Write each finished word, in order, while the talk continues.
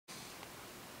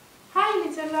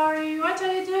Mr. Lory. What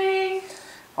are you doing?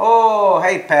 Oh,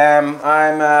 hey Pam.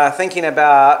 I'm thinking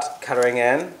about colouring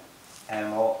in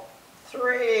animal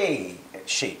 3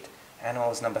 sheet.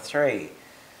 Animals number 3.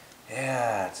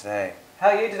 Yeah, today. How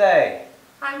are you today?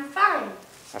 I'm fine.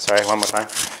 Oh, sorry, one more time.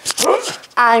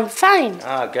 I'm fine.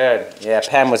 Oh, good. Yeah,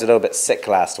 Pam was a little bit sick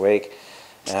last week.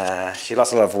 She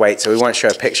lost a lot of weight, so we won't show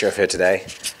a picture of her today.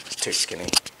 She's too skinny.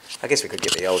 I guess we could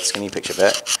get the old skinny picture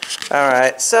bit.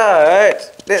 Alright, so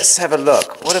let's have a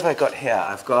look. What have I got here?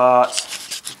 I've got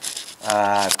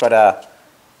a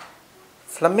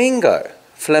flamingo.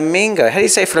 Flamingo. How do you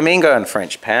say flamingo in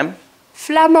French, Pam?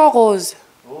 Flamant rose.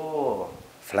 Oh,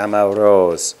 flamant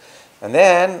rose. And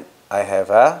then I have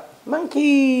a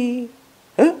monkey.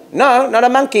 Huh? No, not a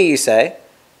monkey, you say.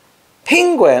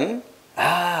 Penguin.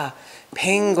 Ah,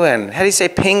 penguin. How do you say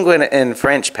penguin in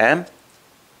French, Pam?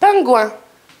 Penguin.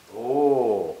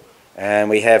 Oh, and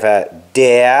we have a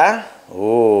deer.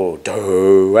 Oh,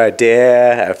 doe, a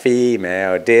deer, a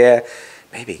female deer.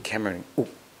 Maybe Cameron, ooh,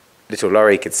 little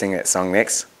Lory could sing that song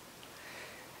next.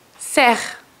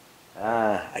 Cerf.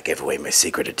 Ah, I gave away my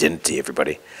secret identity,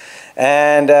 everybody.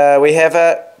 And we have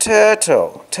a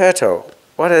turtle. Turtle.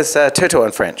 What is turtle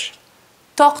in French?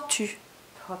 Tortue.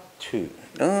 Tortue.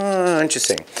 Oh,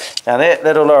 interesting. Now let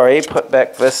little Lory put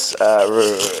back this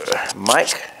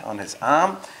mic on his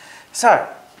arm. So,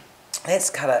 let's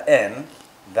colour in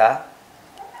the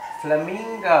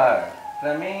flamingo.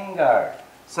 Flamingo.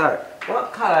 So,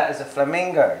 what colour is a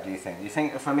flamingo, do you think? Do you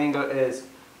think a flamingo is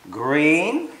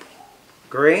green?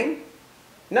 Green?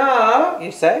 No,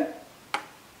 you say.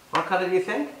 What colour do you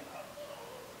think?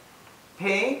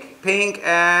 Pink. Pink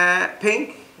and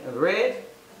red.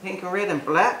 Pink and red and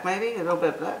black, maybe, a little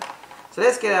bit of black. So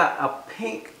let's get a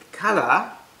pink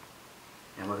colour,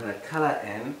 and we're going to colour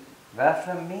in the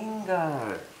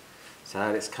flamingo.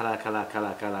 So let's colour.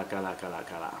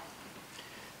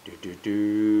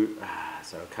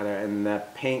 So colour in the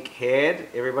pink head,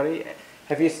 everybody.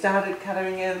 Have you started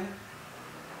colouring in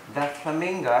the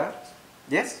flamingo?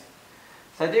 Yes?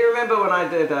 So do you remember when I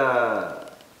did,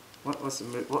 what was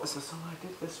the song I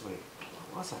did this week?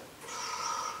 What was it?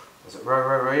 Was it Row,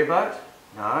 Row, Row Your Boat?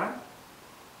 No.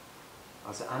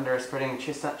 Was it Under a Spreading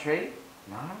Chestnut Tree?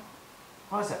 No.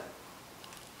 What was it?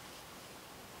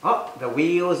 Oh, The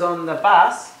Wheels on the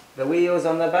Bus. The Wheels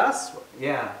on the Bus?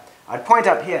 Yeah. I'd point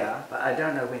up here, but I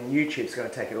don't know when YouTube's going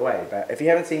to take it away. But if you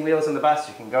haven't seen Wheels on the Bus,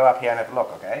 you can go up here and have a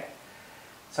look, okay?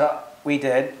 So we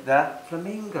did the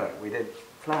flamingo. We did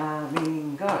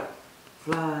flamingo.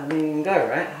 Flamingo,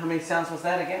 right? How many sounds was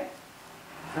that again?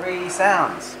 3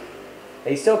 sounds.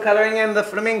 Are you still colouring in the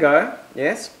flamingo?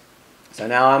 Yes? So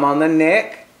now I'm on the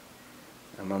neck.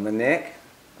 I'm on the neck.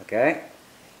 Okay.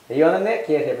 Are you on the neck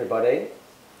yet, everybody?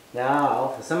 Now,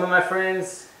 for some of my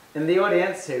friends in the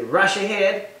audience who rush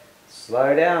ahead,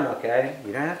 slow down, okay?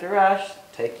 You don't have to rush.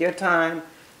 Take your time.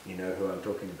 You know who I'm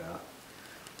talking about.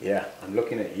 Yeah, I'm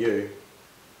looking at you.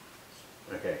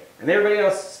 Okay. And everybody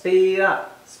else, speed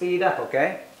up. Speed up,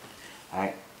 okay?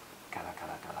 Alright. Colour.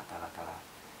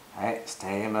 Alright,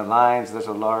 stay in the lines,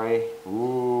 little Lory.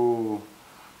 Ooh.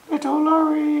 Little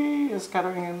Lory is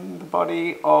colouring in the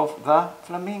body of the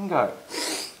flamingo.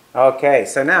 Okay,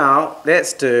 so now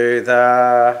let's do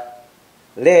the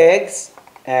legs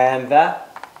and the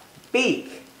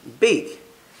beak. Beak.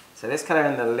 So let's colour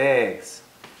in the legs.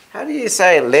 How do you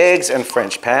say legs in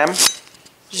French, Pam?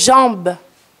 Jambe.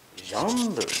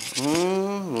 Jambe.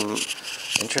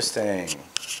 Interesting.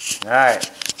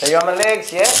 Alright, so you're on the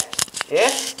legs, yeah?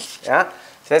 Yes? Yeah?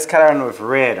 So let's colour in with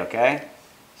red, okay?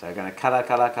 So we're going to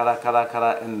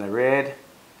colour in the red,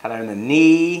 colour in the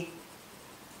knee,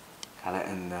 colour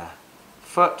in the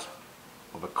foot,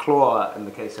 or the claw in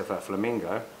the case of a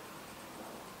flamingo.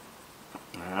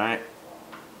 Alright.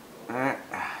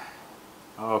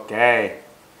 Okay.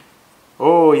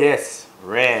 Oh yes,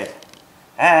 red.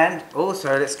 And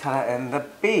also let's colour in the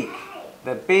beak.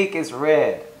 The beak is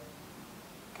red.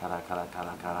 Colour.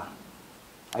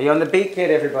 Are you on the beak yet,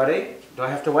 everybody? Do I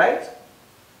have to wait?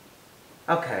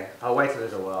 Okay, I'll wait a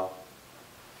little while.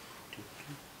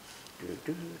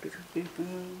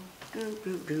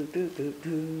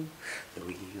 The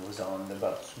wheels on the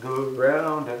bus go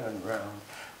round and round,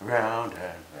 round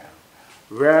and round,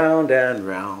 round and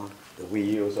round. The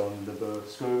wheels on the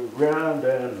bus go round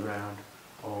and round,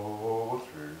 all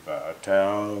through the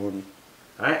town.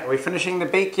 Alright, are we finishing the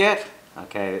beak yet?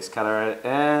 Okay, let's colour it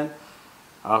in.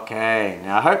 Okay,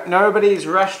 now I hope nobody's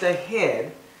rushed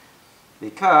ahead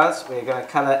because we're going to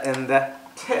colour in the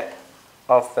tip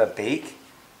of the beak.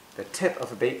 The tip of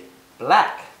the beak,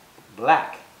 black.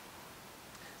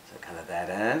 So colour that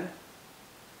in.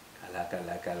 Colour,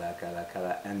 colour, colour, colour,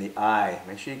 colour. And the eye.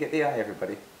 Make sure you get the eye,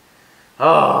 everybody.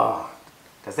 Oh,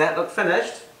 does that look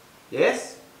finished?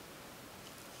 Yes?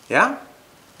 Yeah?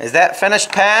 Is that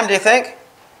finished, Pam, do you think?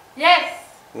 Yes.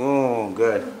 Oh,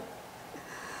 good.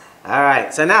 All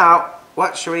right, so now,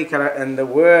 what should we colour in the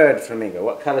word flamingo?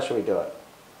 What colour should we do it?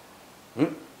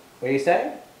 What do you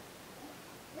say?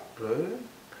 Blue,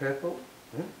 purple,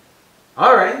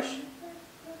 orange.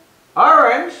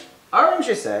 Orange. Orange,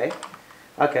 you say?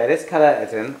 Okay, let's colour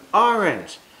it in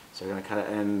orange. So we're going to colour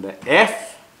in the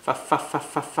F. Fa, fa, fa,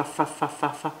 fa, fa, fa, fa, fa,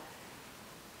 fa.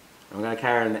 And we're going to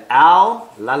colour in the L.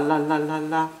 La, la, la, la,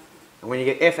 la. And when you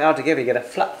get F, L together, you get a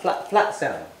flat, flat, flat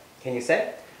sound. Can you say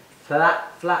it?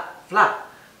 Flat, flat, flat.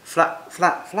 Flat,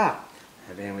 flat, flat.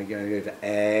 And then we're going to go to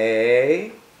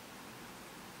A.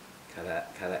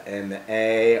 Colour in the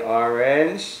A,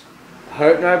 orange. I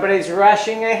hope nobody's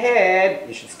rushing ahead.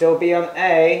 You should still be on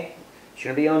A. You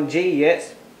shouldn't be on G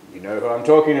yet. You know who I'm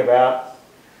talking about.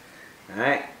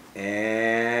 Alright.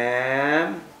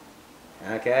 M.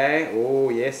 Okay. Oh,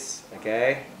 yes.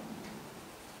 Okay.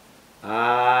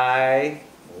 I.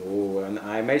 Oh, and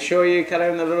I. Make sure you colour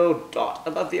in the little dot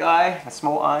above the I. A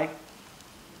small I.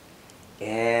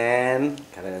 N.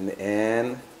 Colour in the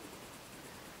N.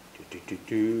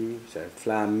 So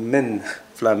flamin.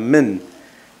 Flamin.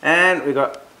 And we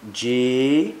got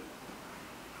G.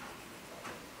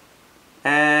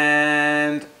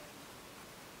 And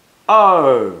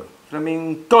O.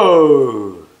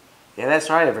 Flamingo. Yeah, that's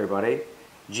right, everybody.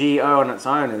 G-O on its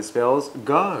own and spells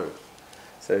go.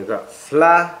 So we've got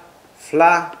flamingo.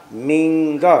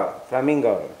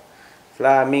 Flamingo.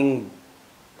 Flamingo.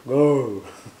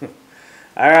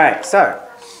 Alright, so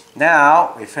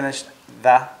now we finished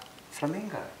the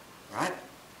flamingo, right?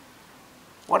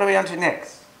 What are we on to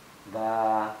next?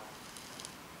 The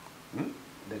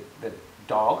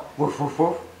dog. Woof, woof,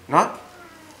 woof. No?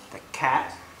 The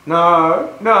cat.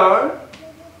 No, no.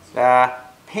 The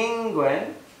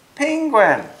penguin.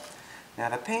 Penguin. Now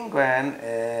the penguin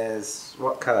is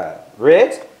what color?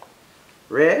 Red?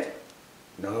 Red?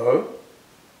 No.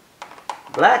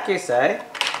 Black, you say?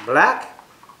 Black?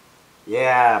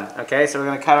 Yeah. Okay, so we're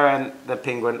going to colour in the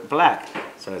penguin black.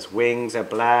 So his wings are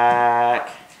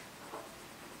black.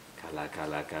 Colour,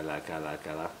 colour, colour, colour,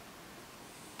 colour.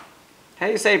 How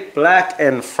do you say black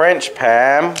in French,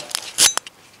 Pam?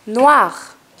 Noir.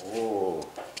 Oh,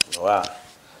 noir.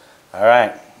 All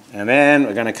right, and then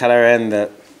we're going to colour in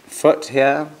the foot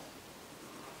here.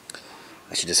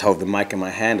 I should just hold the mic in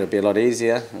my hand, it'll be a lot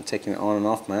easier. I'm taking it on and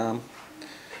off my arm.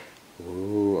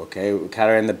 Ooh, okay, we'll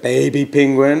colour in the baby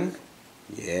penguin.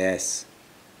 Yes.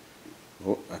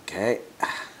 Oh, okay.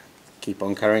 Keep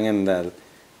on colouring in the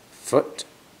foot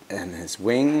and his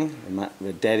wing,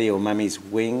 the daddy or mummy's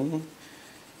wing.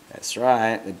 That's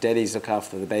right, the daddies look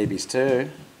after the babies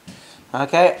too.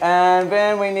 Okay, and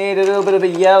then we need a little bit of a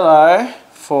yellow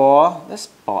for the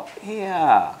spot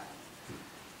here.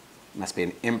 Must be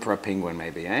an emperor penguin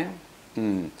maybe, eh?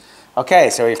 Okay,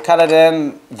 so we've coloured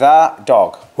in the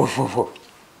dog. Woof, woof, woof.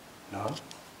 No?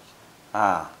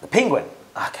 Ah, the penguin.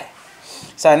 Okay.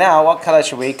 So now what colour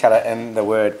should we colour in the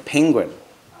word penguin?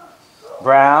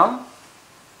 Brown,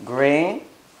 green,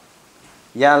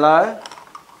 yellow,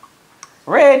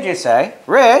 red, you say?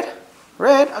 Red?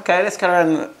 Red? Okay, let's colour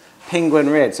in penguin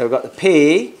red. So we've got the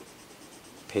P,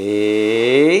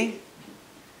 The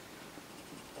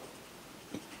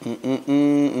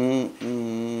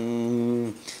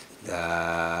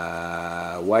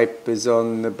wipers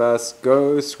on the bus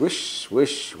go swish,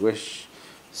 swish, swish,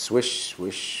 swish,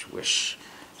 swish, swish,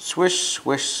 swish,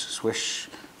 swish, swish.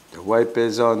 The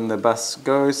wipers on the bus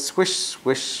go swish,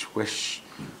 swish, swish,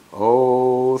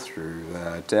 all through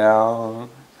the town.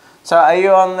 So are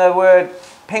you on the word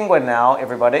penguin now,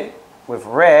 everybody? With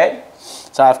red.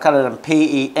 So I've coloured in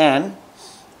P-E-N,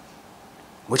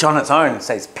 which on its own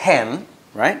says pen,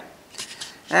 right?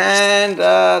 And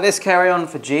let's carry on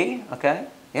for G, okay?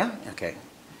 Yeah? Okay.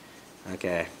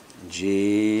 Okay.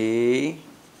 G.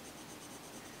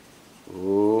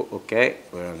 Ooh, okay.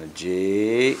 We're on the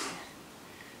G.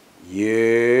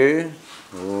 U.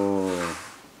 Ooh.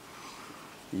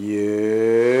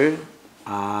 U.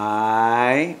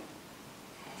 I.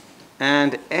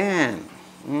 And N.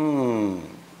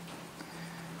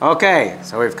 Okay,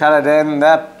 so we've coloured in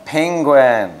the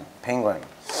penguin. Penguin.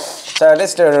 So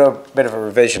let's do a little bit of a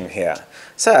revision here.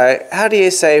 So, how do you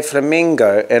say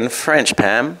flamingo in French,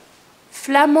 Pam?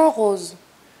 Flamant rose.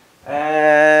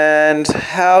 And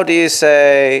how do you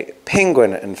say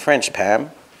penguin in French,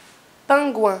 Pam?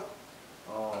 Pingouin.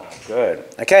 Oh, good.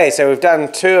 Okay, so we've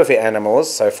done 2 of the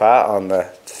animals so far on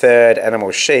the 3rd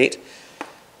animal sheet.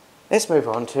 Let's move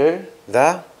on to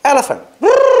the elephant.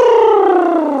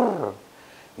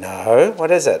 No,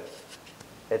 what is it?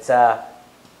 It's a,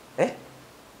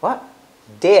 what?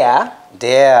 Deer?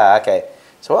 Deer, okay.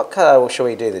 So what colour shall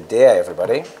we do the deer,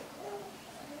 everybody?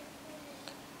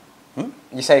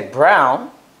 You say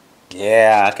brown?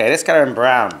 Yeah, okay, let's colour in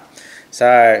brown.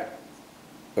 So,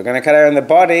 we're going to colour in the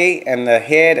body and the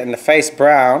head and the face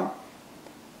brown,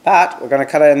 but we're going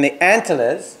to colour in the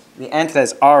antlers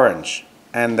orange,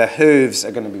 and the hooves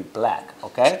are going to be black,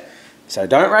 okay? So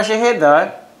don't rush ahead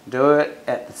though, do it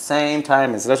at the same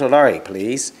time as little Lory,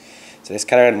 please. So let's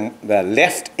colour in the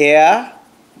left ear.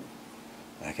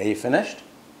 Okay, you finished?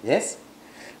 Yes?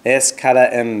 Let's colour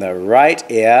in the right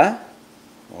ear.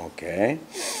 Okay.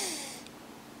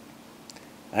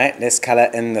 Alright, let's colour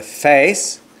in the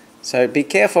face. So be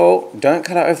careful, don't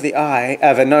colour over the eye,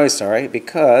 the nose, sorry,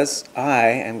 because I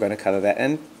am going to colour that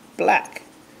in black.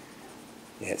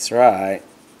 That's right.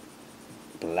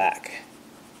 Black.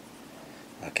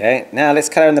 Okay, now let's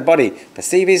colour in the body. But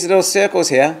see these little circles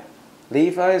here?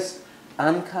 Leave those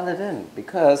uncoloured in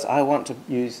because I want to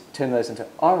turn those into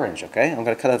orange, okay? I'm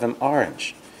going to colour them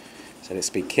orange. So let's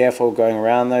be careful going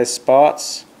around those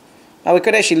spots. Oh, we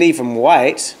could actually leave them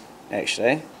white,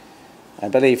 actually. I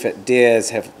believe that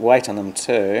deers have white on them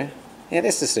too. Yeah,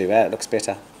 let's just do that, it looks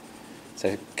better.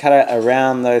 So colour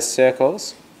around those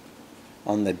circles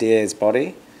on the deer's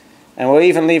body. And we'll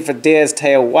even leave the deer's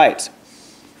tail white.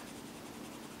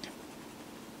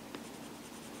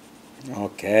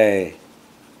 Okay.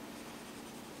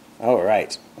 All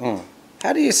right.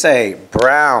 How do you say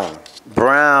brown?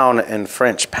 Brown in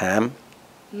French, Pam?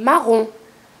 Marron.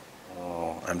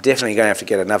 Oh, I'm definitely going to have to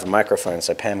get another microphone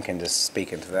so Pam can just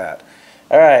speak into that.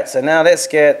 All right, so now let's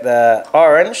get the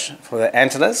orange for the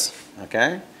antlers,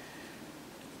 okay?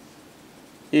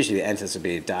 Usually the antlers would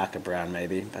be a darker brown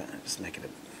maybe, but just make it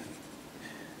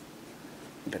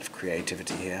a bit of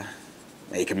creativity here.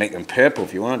 Now you can make them purple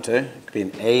if you want to. It could be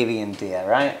an alien deer,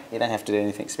 right? You don't have to do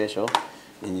anything special.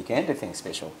 And you can do things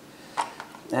special.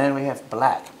 And we have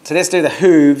black. So let's do the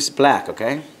hooves black,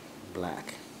 okay?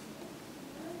 Black.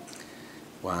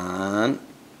 1,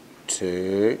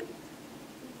 2,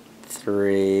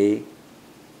 3,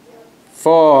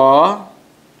 4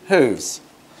 hooves.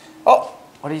 Oh,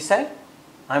 what do you say?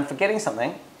 I'm forgetting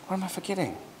something. What am I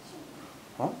forgetting?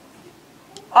 What?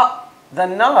 Oh, the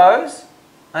nose.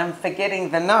 I'm forgetting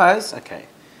the nose. Okay,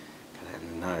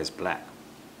 the nose black.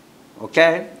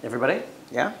 Okay, everybody?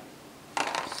 Yeah?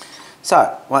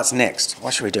 So, what's next?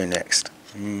 What should we do next?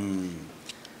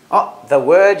 Oh, the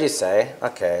word you say.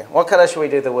 Okay, what colour should we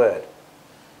do the word?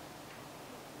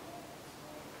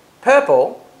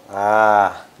 Purple?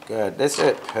 Ah, good. Let's do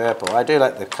it purple. I do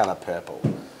like the colour purple.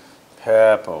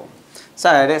 Purple. So,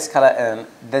 let's colour in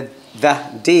the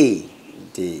D.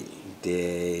 D.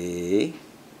 D.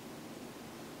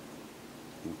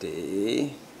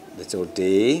 D. Little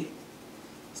D.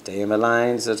 Stay in the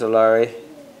lines, little Lory.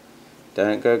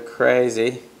 Don't go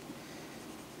crazy.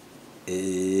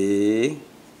 E.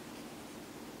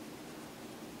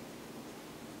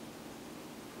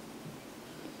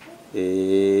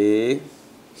 E.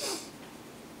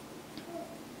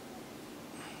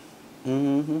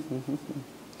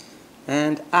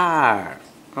 And R.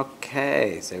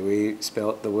 Okay, so we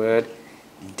spelled the word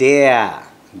deer.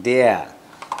 Deer.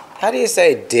 How do you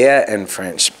say deer in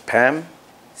French, Pam?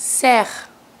 Cerf.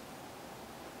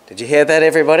 Did you hear that,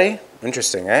 everybody?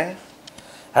 Interesting, eh?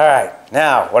 All right,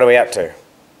 now what are we up to?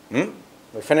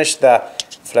 We finished the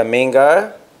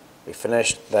flamingo. We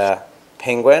finished the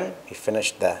penguin. We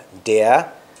finished the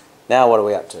deer. Now what are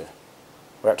we up to?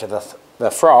 We're up to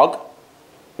the frog.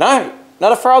 No,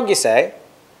 not a frog, you say.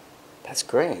 That's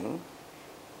green.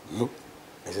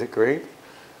 Is it green?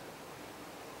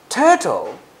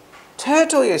 Turtle.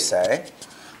 Turtle, you say.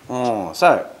 Oh,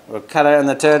 so we'll colour in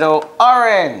the turtle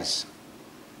orange.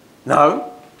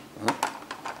 No.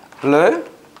 Blue.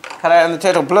 Colour in the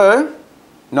turtle blue.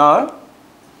 No.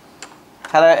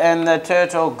 Colour in the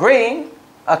turtle green.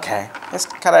 Okay, let's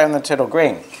colour in the turtle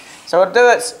green. So we'll do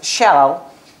its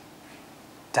shell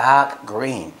dark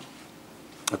green.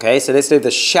 Okay, so let's do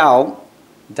the shell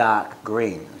dark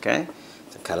green. Okay,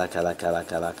 so colour, colour, colour,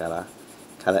 colour, colour.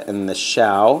 Colour in the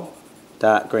shell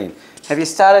dark green. Have you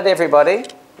started, everybody?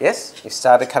 Yes? You've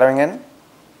started colouring in?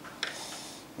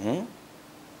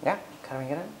 Yeah, colouring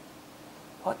it in.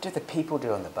 What do the people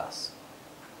do on the bus?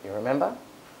 You remember?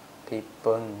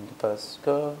 People on the bus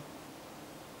go.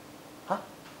 Huh?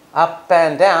 Up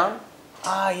and down.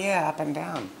 Ah, yeah, up and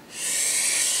down.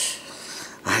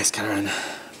 Let's colour in.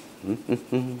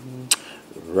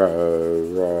 Row,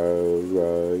 row,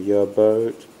 row your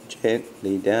boat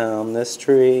gently down the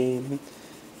stream.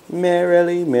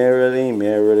 Merrily, merrily,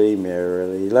 merrily,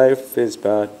 merrily, life is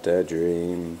but a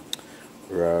dream.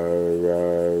 Row,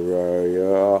 row, row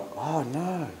your... Oh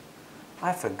no,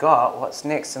 I forgot what's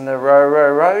next in the row,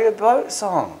 row, row your boat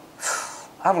song.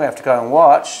 I'm going to have to go and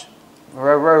watch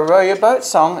Row, row, row your boat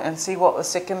song and see what the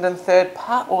second and third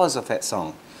part was of that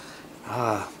song.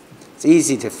 It's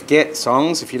easy to forget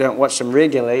songs if you don't watch them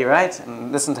regularly, right?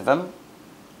 And listen to them.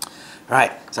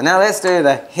 Right, so now let's do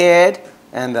the head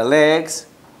and the legs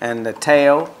and the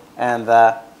tail and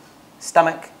the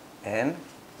stomach in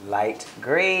light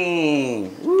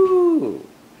green. Woo!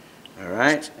 All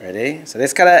right, ready? So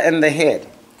let's colour in the head.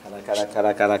 Colour, colour,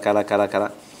 colour, colour, colour, colour,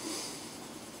 colour.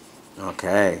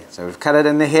 Okay, so we've coloured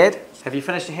in the head. Have you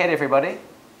finished the head, everybody?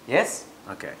 Yes?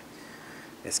 Okay.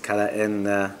 Let's colour in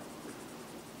the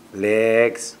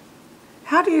legs.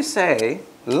 How do you say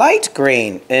light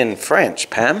green in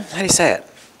French, Pam? How do you say it?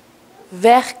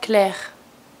 Vert clair.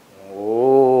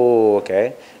 Oh,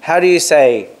 okay. How do you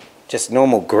say just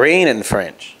normal green in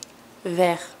French?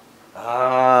 Vert.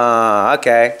 Ah,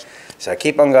 okay. So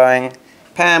keep on going.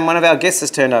 Pam, one of our guests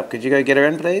has turned up. Could you go get her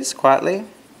in, please, quietly?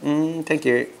 Thank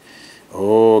you.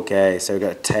 Okay, so we've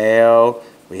got tail,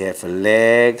 we have for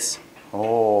legs.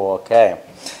 Oh, okay.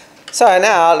 So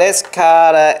now let's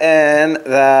colour in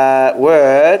the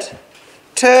word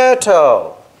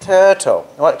turtle. Turtle.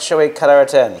 What shall we colour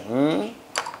it in?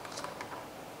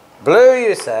 Blue,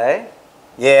 you say?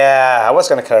 Yeah, I was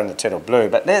going to colour in the turtle blue,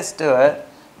 but let's do it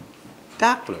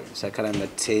dark blue. So colour in the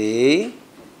T,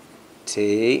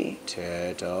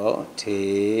 turtle,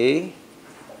 T.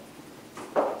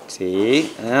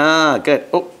 Ah, good.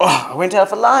 Oh, I went out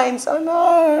for lines. Oh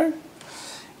no.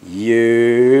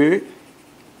 U.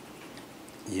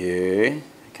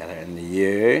 Colour in the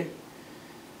U.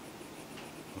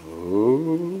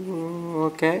 Ooh,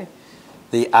 okay.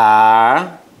 The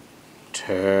R.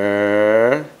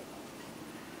 Tur.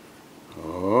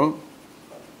 Oh.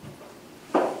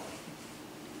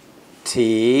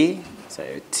 T.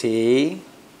 So T.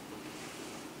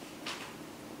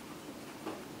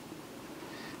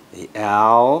 The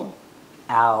L.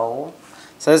 Owl.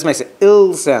 So this makes an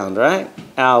ill sound, right?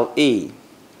 L-E.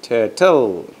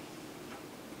 Turtle.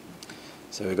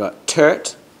 So we've got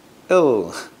turt,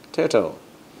 ill, turtle.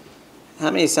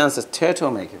 How many sounds does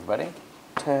turtle make, everybody?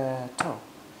 Turtle.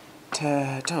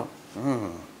 Turtle.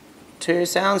 2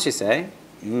 sounds, you say?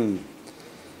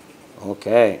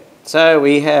 Okay. So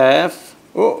we have,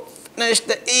 finished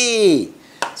the E.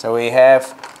 So we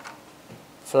have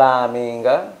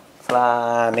flamingo.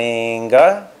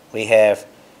 Flamingo. We have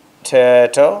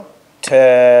turtle,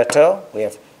 turtle. We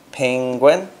have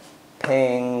penguin,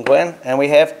 penguin. And we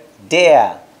have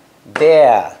deer,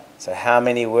 deer. So how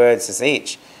many words is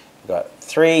each? We've got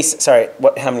 3,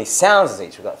 how many sounds is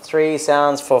each? We've got 3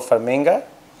 sounds for flamingo,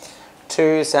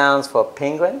 2 sounds for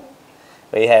penguin.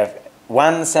 We have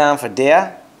 1 sound for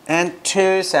deer and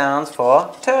 2 sounds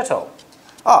for turtle.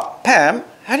 Oh, Pam,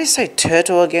 how do you say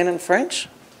turtle again in French?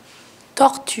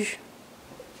 Tortue.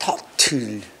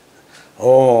 Tortue.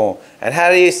 Oh, and how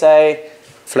do you say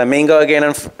flamingo again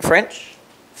in French?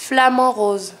 Flamant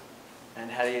rose. And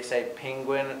how do you say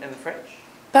penguin in French?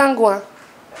 Pingouin.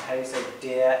 And how do you say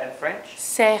deer in French?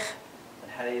 Cerf.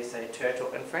 And how do you say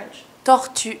turtle in French?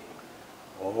 Tortue.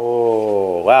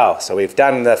 Oh, wow. So we've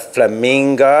done the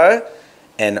flamingo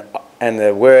and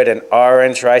the word in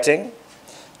orange writing.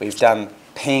 We've done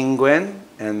penguin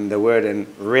and the word in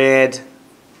red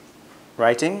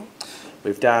writing.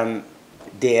 We've done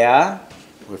deer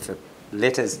with the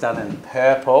letters done in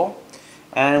purple.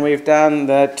 And we've done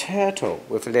the turtle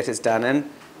with the letters done in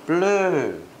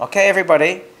blue. Okay,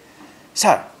 everybody?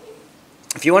 So,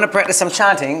 if you want to practice some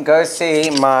chanting, go see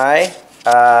my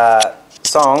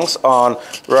songs on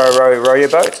Row, Row, Row Your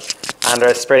Boat, Under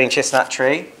a Spreading Chestnut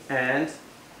Tree, and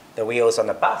The Wheels on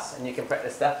the Bus. And you can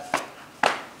practice the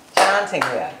chanting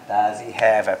here. Does he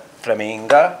have a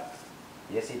flamingo?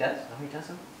 Yes, he does. No, he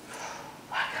doesn't.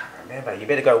 I can't remember. You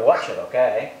better go watch it,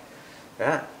 okay?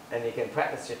 Yeah. And you can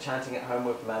practice your chanting at home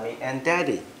with Mummy and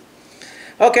Daddy.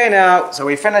 Okay, now, so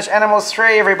we finished Animals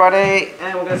 3, everybody.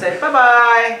 And we're going to say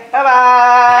bye-bye.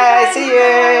 Bye-bye. See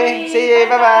you. See you.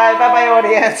 Bye-bye. Bye-bye,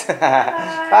 audience.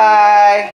 Bye.